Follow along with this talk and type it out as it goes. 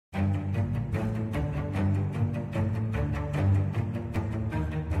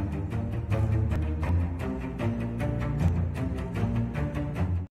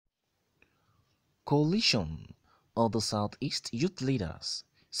Coalition of the Southeast Youth Leaders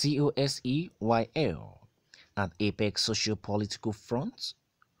 (COSEYL), an apex socio-political front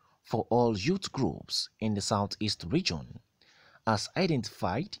for all youth groups in the Southeast region, has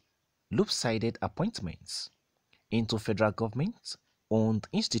identified lopsided appointments into federal government-owned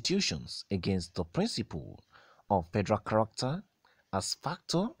institutions against the principle of federal character as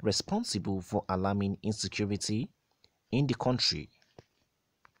factor responsible for alarming insecurity in the country.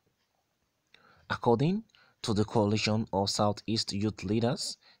 According to the Coalition of Southeast Youth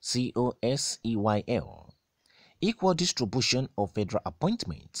Leaders (COSEYL), equal distribution of federal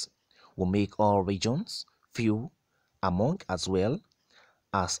appointments will make all regions feel among as well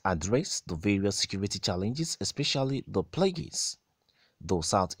as address the various security challenges, especially the plagues the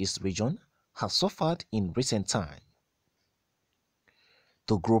Southeast region has suffered in recent time.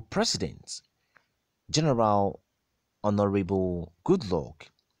 The group president, General Honorable Goodluck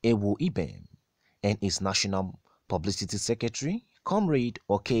Ewu Ibem, and his National Publicity Secretary, Comrade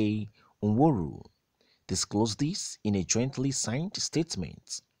Oke Nworu, disclosed this in a jointly signed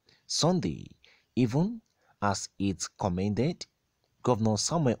statement Sunday, even as it commended Governor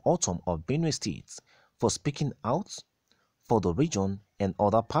Samuel Ortom of Benue State for speaking out for the region and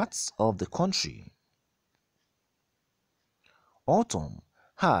other parts of the country. Ortom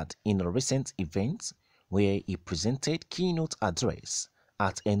had, in a recent event where he presented keynote address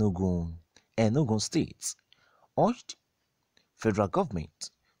at Enugu State, urged federal government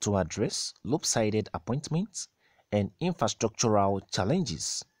to address lopsided appointments and infrastructural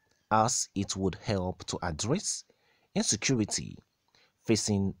challenges as it would help to address insecurity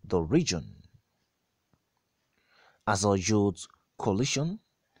facing the region. As a youth coalition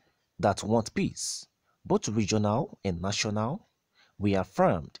that want peace, both regional and national, we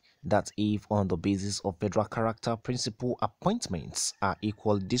affirmed that if on the basis of federal character principle appointments are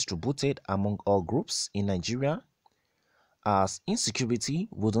equally distributed among all groups in Nigeria, as insecurity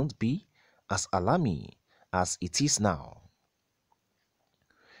wouldn't be as alarming as it is now.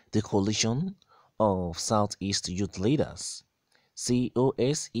 The Coalition of Southeast Youth Leaders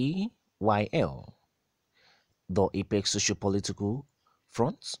 (COSEYL), the apex socio-political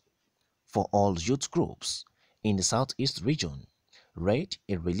front for all youth groups in the Southeast region, read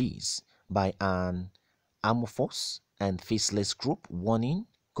a release by an amorphous and faceless group warning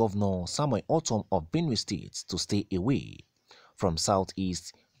Governor Samuel Ortom of Benue State to stay away from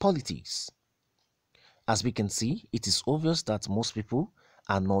Southeast politics. As we can see, it is obvious that most people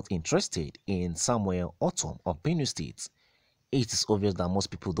are not interested in Samuel Ortom of Benue State. It is obvious that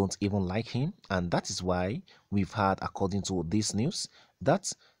most people don't even like him, and that is why we've had, according to this news,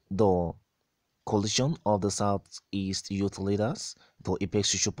 that the Coalition of the Southeast Youth Leaders, the apex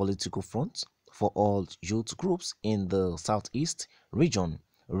socio-political front for all youth groups in the Southeast region,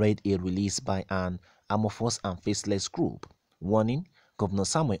 read a release by an amorphous and faceless group warning Governor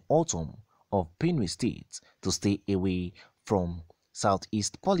Samuel Ortom of Benue State to stay away from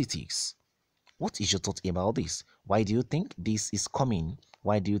Southeast politics. What is your thought about this? Why do you think this is coming?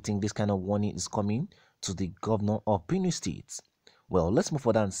 Why do you think this kind of warning is coming to the governor of Benue State? Well, let's move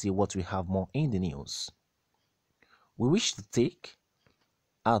further and see what we have more in the news. We wish to take,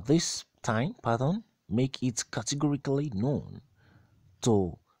 at this time, make it categorically known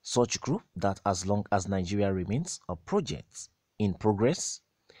to such group that as long as Nigeria remains a project in progress,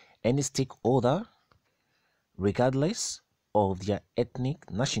 any stakeholder, regardless of their ethnic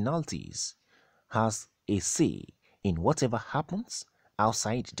nationalities, has a say in whatever happens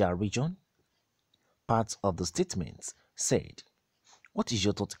outside their region, part of the statement said. What is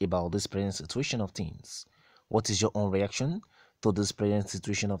your thought about this present situation of things? What is your own reaction to this present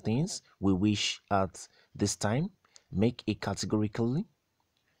situation of things? We wish at this time make it categorically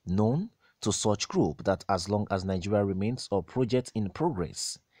known to such group that as long as Nigeria remains a project in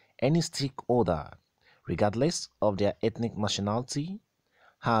progress, any stakeholder, regardless of their ethnic nationality,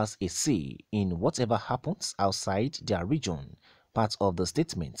 has a say in whatever happens outside their region, part of the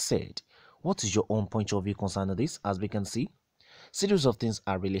statement said. What is your own point of view concerning this? As we can see, series of things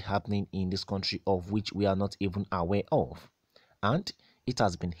are really happening in this country of which we are not even aware of, and it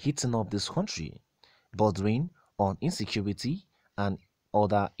has been hitting up this country, bordering on insecurity and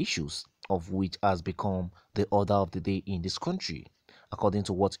other issues of which has become the order of the day in this country. According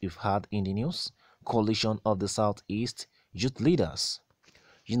to what we've heard in the news, Coalition of the Southeast Youth Leaders,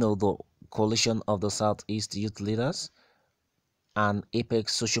 the Coalition of the Southeast Youth Leaders, an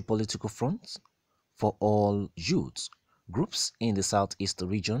apex socio-political front for all youth groups in the Southeast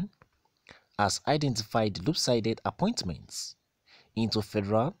region, has identified lopsided appointments into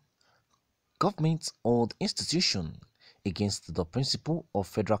federal government-owned institutions against the principle of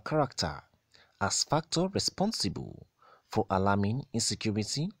federal character as factor responsible for alarming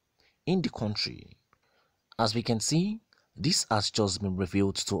insecurity in the country. As we can see, this has just been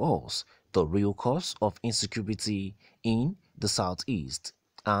revealed to us the real cause of insecurity in the southeast.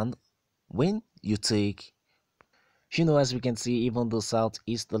 And when you take, as we can see, even the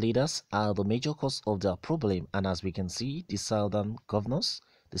southeast leaders are the major cause of their problem. And as we can see, the southern governors,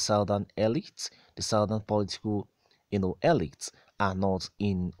 the southern elites, the southern political, elites are not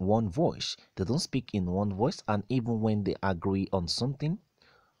in one voice. They don't speak in one voice. And even when they agree on something,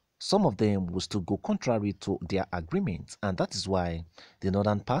 some of them will still go contrary to their agreements, and that is why the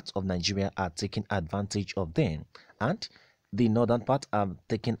northern part of Nigeria are taking advantage of them, and the northern part are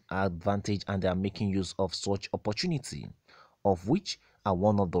taking advantage and they are making use of such opportunity, of which are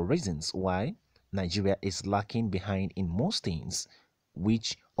one of the reasons why Nigeria is lacking behind in most things,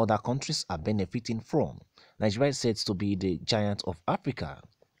 which other countries are benefiting from. Nigeria is said to be the giant of Africa.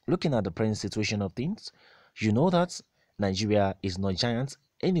 Looking at the present situation of things, you know that Nigeria is not giant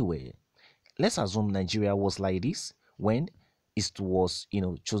anyway. Let's assume Nigeria was like this when it was,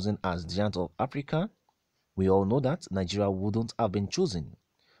 chosen as the giant of Africa. We all know that Nigeria wouldn't have been chosen.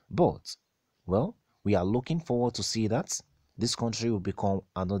 But, well, we are looking forward to see that this country will become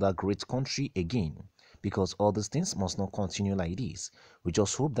another great country again, because all these things must not continue like this. We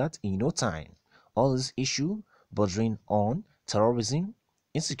just hope that in no time, all this issue bordering on terrorism,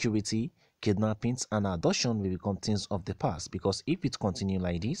 insecurity, kidnappings, and abduction will become things of the past, because if it continues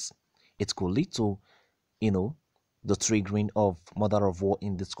like this, it could lead to, you know, the triggering of mother of war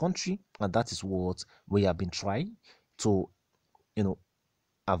in this country, and that is what we have been trying to, you know,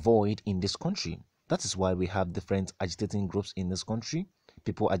 avoid in this country. That is why we have different agitating groups in this country,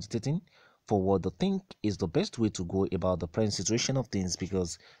 people agitating for what they think is the best way to go about the present situation of things,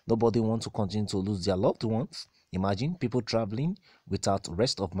 because nobody wants to continue to lose their loved ones. Imagine people traveling without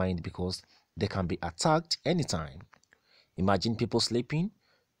rest of mind because they can be attacked anytime. Imagine people sleeping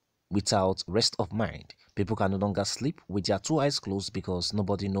without rest of mind. People can no longer sleep with their two eyes closed because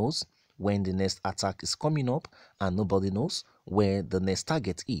nobody knows when the next attack is coming up, and nobody knows where the next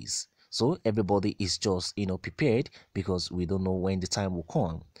target is. So everybody is just, prepared because we don't know when the time will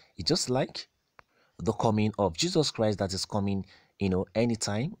come. It's just like the coming of Jesus Christ that is coming,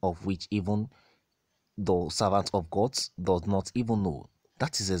 anytime, of which even the servant of God does not even know.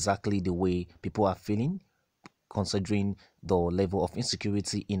 That is exactly the way people are feeling, considering the level of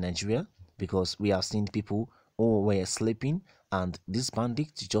insecurity in Nigeria, because we have seen people who were sleeping and this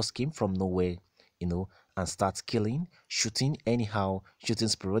bandit just came from nowhere, and start killing, shooting anyhow, shooting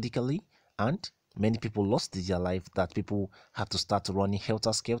sporadically, and many people lost their life, that people have to start running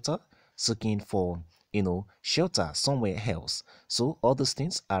helter-skelter, seeking for, shelter somewhere else. So all these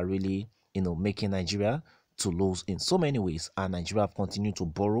things are really, making Nigeria to lose in so many ways, and Nigeria have continued to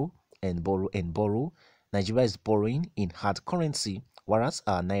borrow and borrow and borrow. Nigeria is borrowing in hard currency, whereas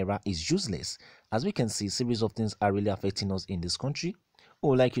our naira is useless. As we can see, series of things are really affecting us in this country. We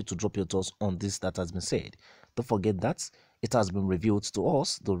would like you to drop your thoughts on this that has been said. Don't forget that it has been revealed to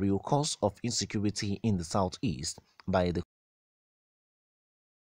us the real cause of insecurity in the southeast by the